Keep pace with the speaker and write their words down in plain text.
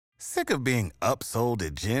Sick of being upsold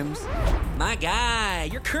at gyms? My guy,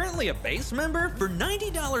 you're currently a base member? For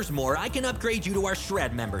 $90 more, I can upgrade you to our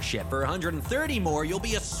Shred membership. For $130 more, you'll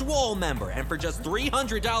be a Swole member. And for just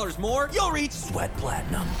 $300 more, you'll reach Sweat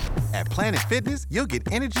Platinum. At Planet Fitness, you'll get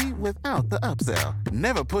energy without the upsell.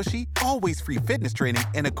 Never pushy, always free fitness training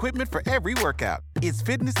and equipment for every workout. It's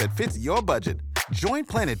fitness that fits your budget. Join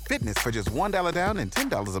Planet Fitness for just $1 down and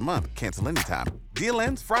 $10 a month. Cancel anytime. Deal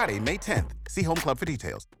ends Friday, May 10th. See Home Club for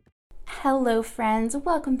details. Hello friends,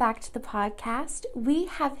 welcome back to the podcast. We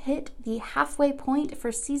have hit the halfway point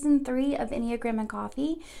for season 3 of Enneagram and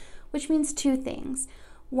Coffee, which means two things.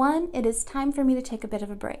 One, it is time for me to take a bit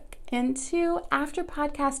of a break. And two, after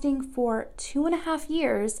podcasting for 2.5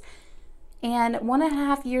 years, and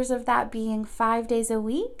 1.5 years of that being 5 days a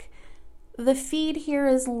week, the feed here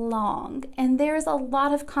is long, and there's a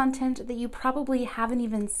lot of content that you probably haven't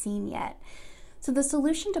even seen yet. So the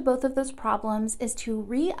solution to both of those problems is to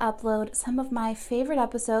re-upload some of my favorite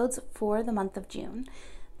episodes for the month of June.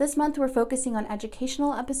 This month we're focusing on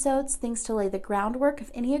educational episodes, things to lay the groundwork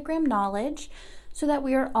of Enneagram knowledge so that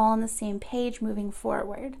we are all on the same page moving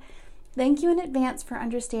forward. Thank you in advance for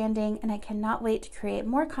understanding, and I cannot wait to create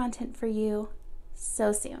more content for you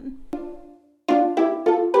so soon.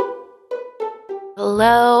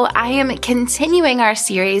 Hello, I am continuing our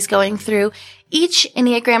series going through each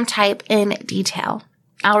Enneagram type in detail.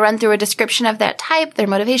 I'll run through a description of that type, their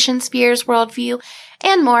motivation spheres, worldview,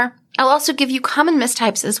 and more. I'll also give you common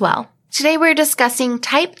mistypes as well. Today we're discussing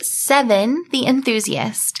type 7, the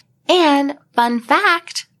enthusiast. And fun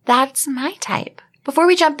fact, that's my type. Before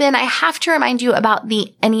we jump in, I have to remind you about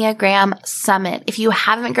the Enneagram Summit. If you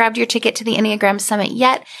haven't grabbed your ticket to the Enneagram Summit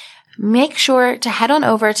yet, make sure to head on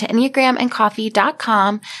over to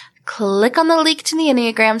enneagramandcoffee.com, click on the link to the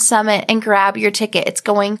Enneagram Summit, and grab your ticket. It's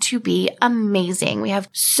going to be amazing. We have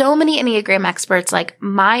so many Enneagram experts, like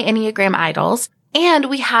my Enneagram idols, and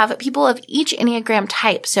we have people of each Enneagram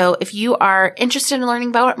type. So if you are interested in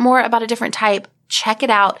learning more about a different type, check it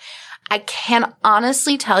out. I can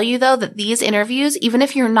honestly tell you, though, that these interviews, even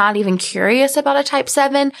if you're not even curious about a type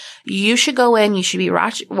 7, you should go in, you should be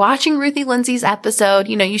watching Ruthie Lindsay's episode,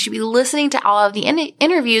 you should be listening to all of the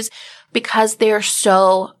interviews because they're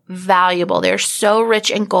so valuable. They're so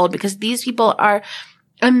rich in gold because these people are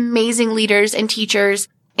amazing leaders and teachers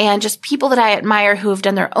and just people that I admire who have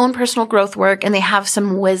done their own personal growth work, and they have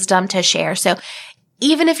some wisdom to share. So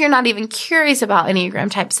even if you're not even curious about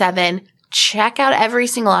Enneagram Type 7, check out every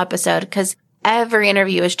single episode because every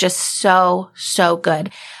interview is just so good.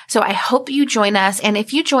 So I hope you join us. And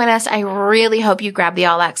if you join us, I really hope you grab the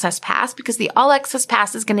All Access Pass, because the All Access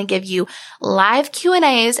Pass is going to give you live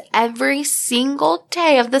Q&As every single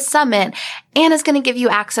day of the summit, and is going to give you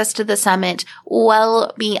access to the summit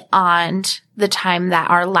well beyond the time that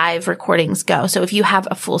our live recordings go. So if you have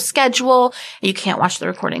a full schedule, you can't watch the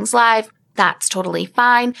recordings live, that's totally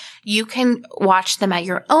fine. You can watch them at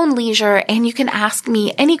your own leisure, and you can ask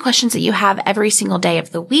me any questions that you have every single day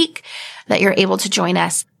of the week that you're able to join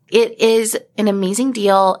us. It is an amazing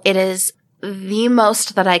deal. It is the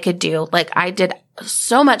most that I could do. I did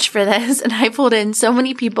so much for this, and I pulled in so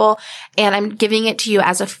many people, and I'm giving it to you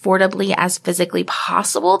as affordably as physically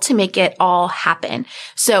possible to make it all happen.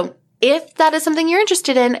 So if that is something you're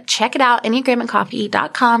interested in, check it out,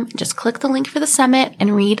 enneagramandcoffee.com. Just click the link for the summit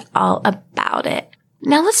and read all about it.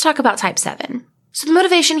 Now let's talk about type 7. So the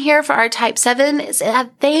motivation here for our type 7 is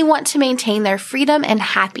that they want to maintain their freedom and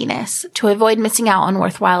happiness, to avoid missing out on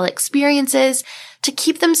worthwhile experiences, to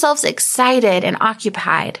keep themselves excited and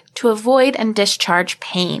occupied, to avoid and discharge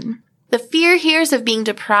pain. The fear here is of being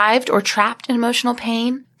deprived or trapped in emotional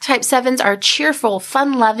pain. Type 7s are cheerful,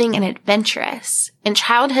 fun-loving, and adventurous. In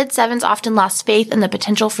childhood, 7s often lost faith in the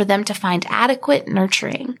potential for them to find adequate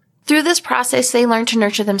nurturing. Through this process, they learn to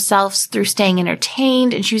nurture themselves through staying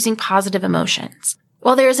entertained and choosing positive emotions.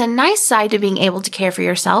 While there is a nice side to being able to care for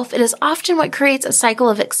yourself, it is often what creates a cycle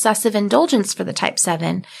of excessive indulgence for the type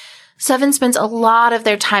 7. 7 spends a lot of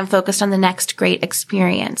their time focused on the next great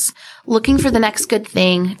experience, looking for the next good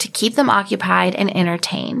thing to keep them occupied and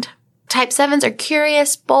entertained. Type 7s are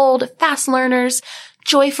curious, bold, fast learners,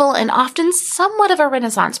 joyful, and often somewhat of a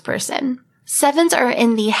Renaissance person. 7s are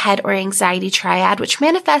in the head or anxiety triad, which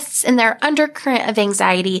manifests in their undercurrent of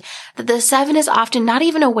anxiety that the 7 is often not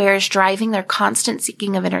even aware is driving their constant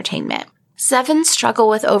seeking of entertainment. 7s struggle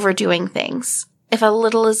with overdoing things. If a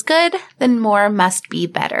little is good, then more must be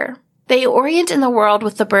better. They orient in the world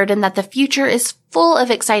with the burden that the future is full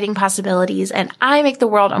of exciting possibilities, and I make the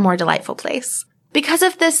world a more delightful place. Because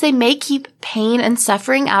of this, they may keep pain and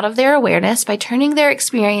suffering out of their awareness by turning their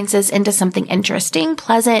experiences into something interesting,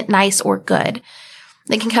 pleasant, nice, or good.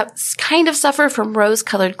 They can kind of suffer from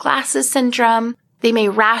rose-colored glasses syndrome. They may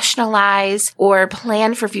rationalize or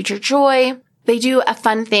plan for future joy. They do a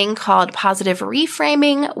fun thing called positive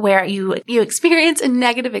reframing, where you experience a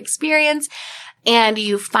negative experience and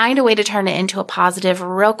you find a way to turn it into a positive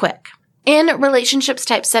real quick. In relationships,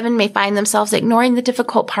 type 7 may find themselves ignoring the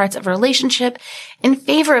difficult parts of a relationship in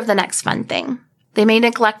favor of the next fun thing. They may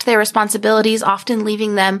neglect their responsibilities, often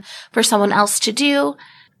leaving them for someone else to do.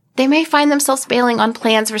 They may find themselves bailing on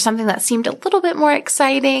plans for something that seemed a little bit more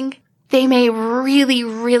exciting. They may really,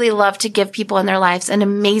 really love to give people in their lives an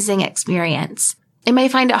amazing experience. They may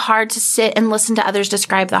find it hard to sit and listen to others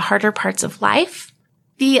describe the harder parts of life.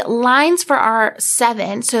 The lines for our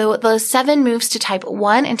 7, so the 7 moves to type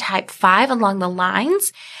 1 and type 5 along the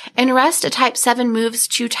lines, and rest a type 7 moves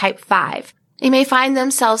to type 5. They may find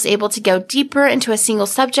themselves able to go deeper into a single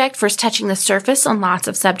subject, first touching the surface on lots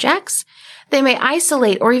of subjects. They may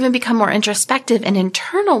isolate or even become more introspective and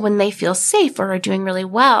internal when they feel safe or are doing really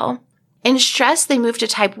well. In stress, they move to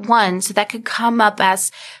type 1, so that could come up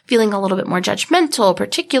as feeling a little bit more judgmental,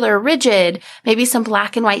 particular, rigid, maybe some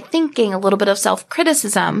black and white thinking, a little bit of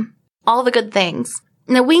self-criticism, all the good things.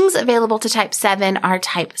 And the wings available to type 7 are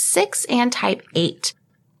type 6 and type 8.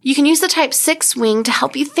 You can use the type 6 wing to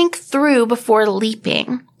help you think through before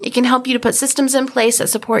leaping. It can help you to put systems in place that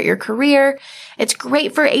support your career. It's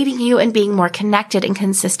great for aiding you in being more connected and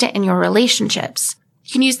consistent in your relationships.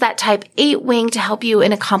 You can use that type 8 wing to help you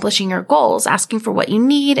in accomplishing your goals, asking for what you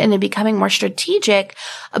need, and in becoming more strategic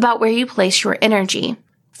about where you place your energy.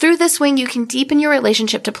 Through this wing, you can deepen your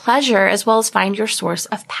relationship to pleasure as well as find your source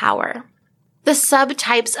of power. The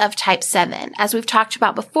subtypes of type 7. As we've talked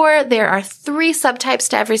about before, there are 3 subtypes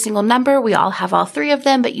to every single number. We all have all 3 of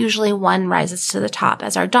them, but usually one rises to the top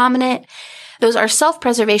as our dominant. Those are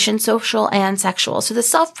self-preservation, social, and sexual. So the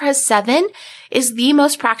self-pres 7 is the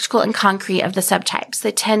most practical and concrete of the subtypes.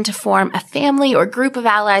 They tend to form a family or group of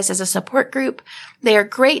allies as a support group. They are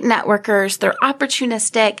great networkers. They're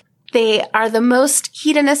opportunistic. They are the most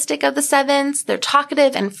hedonistic of the 7s. They're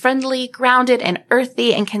talkative and friendly, grounded and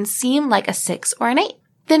earthy, and can seem like a 6 or an 8.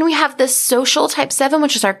 Then we have the social type 7,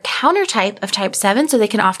 which is our counter type of type 7. So they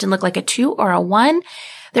can often look like a 2 or a 1.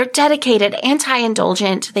 They're dedicated,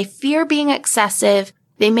 anti-indulgent. They fear being excessive.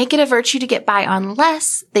 They make it a virtue to get by on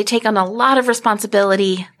less. They take on a lot of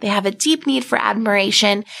responsibility. They have a deep need for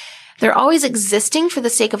admiration. They're always existing for the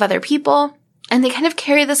sake of other people. And they kind of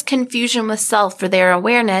carry this confusion with self for their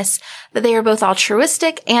awareness that they are both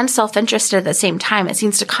altruistic and self-interested at the same time. It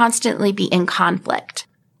seems to constantly be in conflict.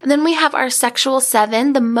 And then we have our sexual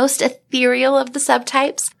 7, the most ethereal of the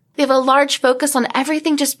subtypes. They have a large focus on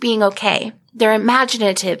everything just being okay. They're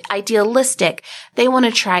imaginative, idealistic. They want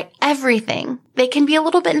to try everything. They can be a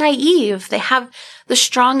little bit naive. They have the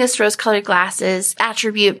strongest rose-colored glasses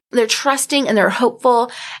attribute. They're trusting and they're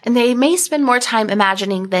hopeful, and they may spend more time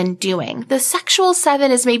imagining than doing. The sexual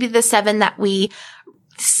 7 is maybe the 7 that we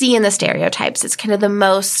see in the stereotypes. It's kind of the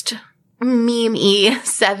most meme-y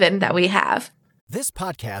 7 that we have. This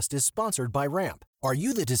podcast is sponsored by Ramp. Are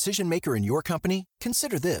you the decision maker in your company?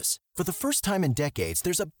 Consider this. For the first time in decades,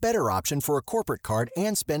 there's a better option for a corporate card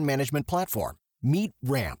and spend management platform. Meet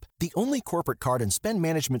Ramp, the only corporate card and spend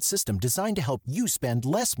management system designed to help you spend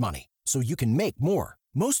less money so you can make more.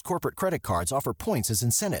 Most corporate credit cards offer points as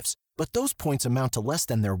incentives, but those points amount to less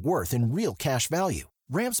than their worth in real cash value.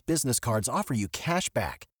 Ramp's business cards offer you cash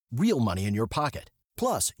back, real money in your pocket.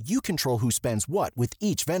 Plus, you control who spends what with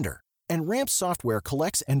each vendor. And Ramp software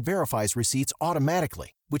collects and verifies receipts automatically,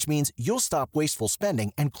 which means you'll stop wasteful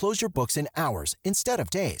spending and close your books in hours instead of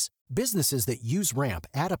days. Businesses that use Ramp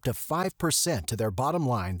add up to 5% to their bottom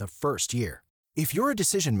line the first year. If you're a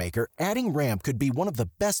decision maker, adding Ramp could be one of the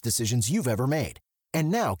best decisions you've ever made.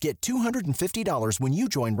 And now get $250 when you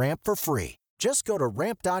join Ramp for free. Just go to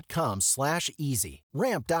ramp.com/easy.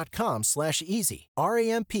 Ramp.com/easy.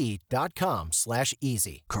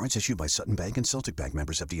 RAMP.com/easy. Cards issued by Sutton Bank and Celtic Bank,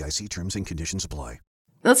 members FDIC. Terms and conditions apply.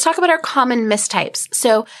 Let's talk about our common mistypes.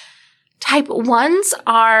 So type 1s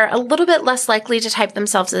are a little bit less likely to type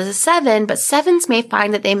themselves as a 7, but 7s may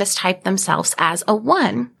find that they mistype themselves as a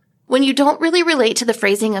 1. When you don't really relate to the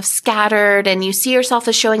phrasing of scattered and you see yourself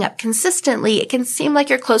as showing up consistently, it can seem like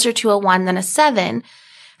you're closer to a 1 than a 7.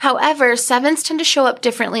 However, 7s tend to show up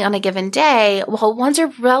differently on a given day, while 1s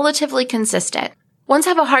are relatively consistent. 1s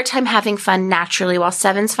have a hard time having fun naturally, while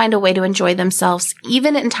 7s find a way to enjoy themselves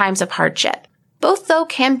even in times of hardship. Both, though,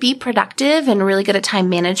 can be productive and really good at time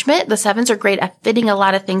management. The 7s are great at fitting a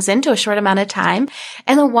lot of things into a short amount of time,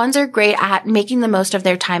 and the 1s are great at making the most of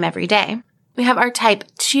their time every day. We have our type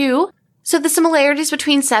 2. So the similarities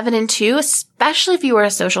between 7 and 2, especially if you are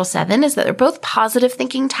a social 7, is that they're both positive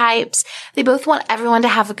thinking types. They both want everyone to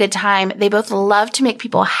have a good time. They both love to make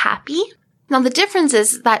people happy. Now the difference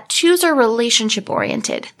is that 2s are relationship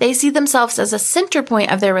oriented. They see themselves as a center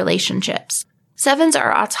point of their relationships. 7s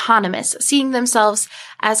are autonomous, seeing themselves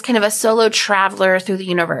as kind of a solo traveler through the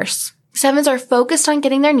universe. 7s are focused on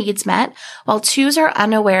getting their needs met, while 2s are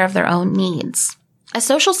unaware of their own needs. A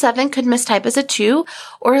social 7 could mistype as a 2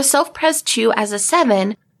 or a self-pres 2 as a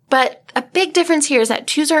 7, but a big difference here is that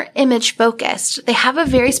 2s are image focused. They have a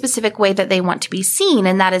very specific way that they want to be seen,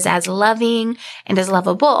 and that is as loving and as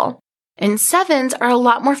lovable. And 7s are a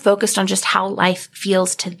lot more focused on just how life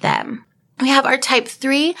feels to them. We have our type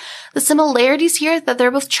 3. The similarities here that they're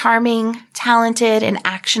both charming, talented, and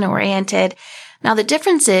action-oriented. Now, the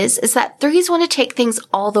difference is that 3s want to take things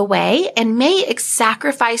all the way and may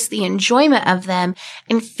sacrifice the enjoyment of them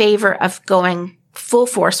in favor of going full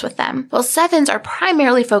force with them, while 7s are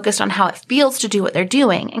primarily focused on how it feels to do what they're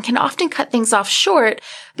doing and can often cut things off short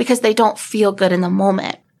because they don't feel good in the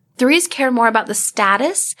moment. 3s care more about the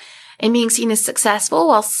status and being seen as successful,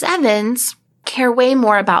 while 7s care way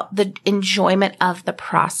more about the enjoyment of the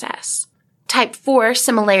process. Type 4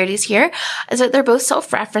 similarities here is that they're both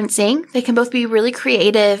self-referencing. They can both be really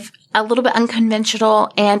creative, a little bit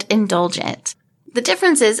unconventional, and indulgent. The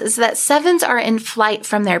difference is that 7s are in flight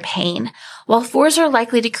from their pain, while 4s are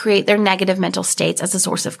likely to create their negative mental states as a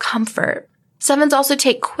source of comfort. 7s also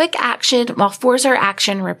take quick action, while 4s are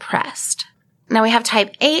action repressed. Now we have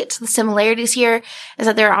type 8. The similarities here is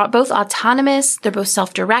that they're both autonomous, they're both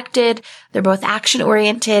self-directed, they're both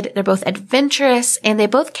action-oriented, they're both adventurous, and they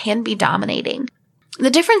both can be dominating. The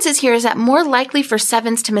differences here is that more likely for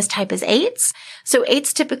 7s to mistype as 8s. So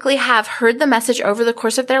 8s typically have heard the message over the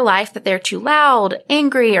course of their life that they're too loud,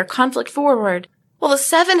 angry, or conflict forward, while the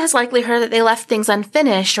 7 has likely heard that they left things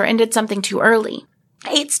unfinished or ended something too early.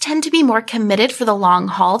 8s tend to be more committed for the long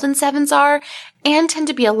haul than 7s are, and tend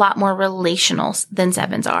to be a lot more relational than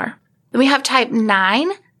 7s are. Then we have type 9.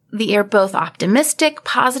 They are both optimistic,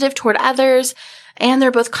 positive toward others, and they're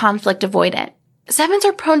both conflict avoidant. 7s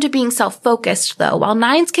are prone to being self-focused, though, while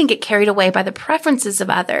 9s can get carried away by the preferences of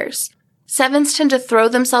others. 7s tend to throw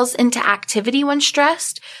themselves into activity when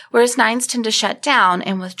stressed, whereas 9s tend to shut down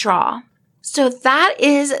and withdraw. So that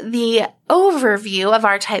is the overview of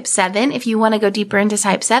our Type 7. If you want to go deeper into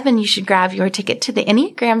Type 7, you should grab your ticket to the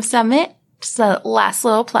Enneagram Summit. Just a last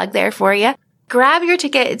little plug there for you. Grab your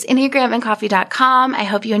ticket. It's EnneagramandCoffee.com. I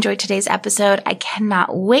hope you enjoyed today's episode. I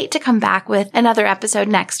cannot wait to come back with another episode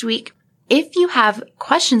next week. If you have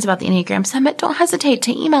questions about the Enneagram Summit, don't hesitate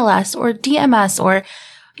to email us or DM us or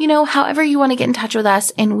however you want to get in touch with us,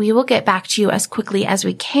 and we will get back to you as quickly as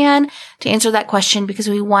we can to answer that question, because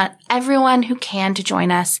we want everyone who can to join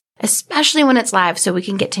us, especially when it's live, so we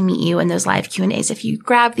can get to meet you in those live Q&As if you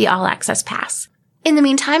grab the All Access Pass. In the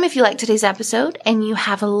meantime, if you like today's episode and you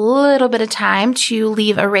have a little bit of time to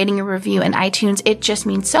leave a rating and review in iTunes, it just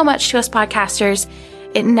means so much to us podcasters.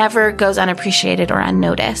 It never goes unappreciated or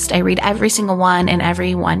unnoticed. I read every single one, and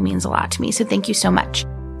every one means a lot to me, so thank you so much.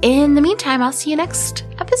 In the meantime, I'll see you next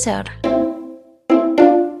episode.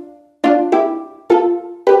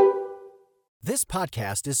 This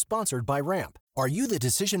podcast is sponsored by Ramp. Are you the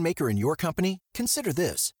decision maker in your company? Consider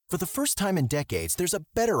this. For the first time in decades, there's a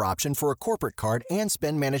better option for a corporate card and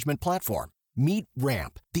spend management platform. Meet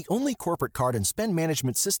Ramp, the only corporate card and spend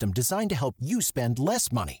management system designed to help you spend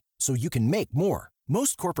less money so you can make more.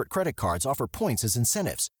 Most corporate credit cards offer points as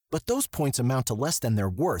incentives, but those points amount to less than their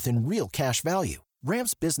worth in real cash value.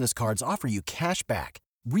 Ramp's business cards offer you cash back,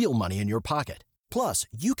 real money in your pocket. Plus,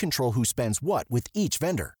 you control who spends what with each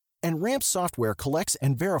vendor. And Ramp's software collects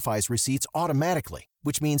and verifies receipts automatically,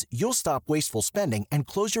 which means you'll stop wasteful spending and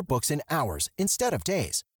close your books in hours instead of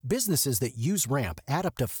days. Businesses that use Ramp add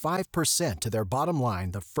up to 5% to their bottom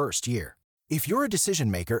line the first year. If you're a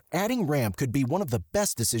decision maker, adding Ramp could be one of the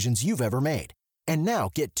best decisions you've ever made. And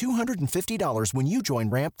now get $250 when you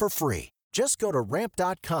join Ramp for free. Just go to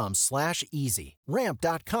ramp.com/easy.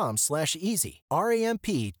 Ramp.com/easy.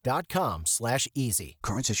 RAMP.com/easy.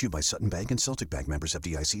 Cards issued by Sutton Bank and Celtic Bank, members of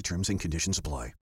FDIC. Terms and conditions apply.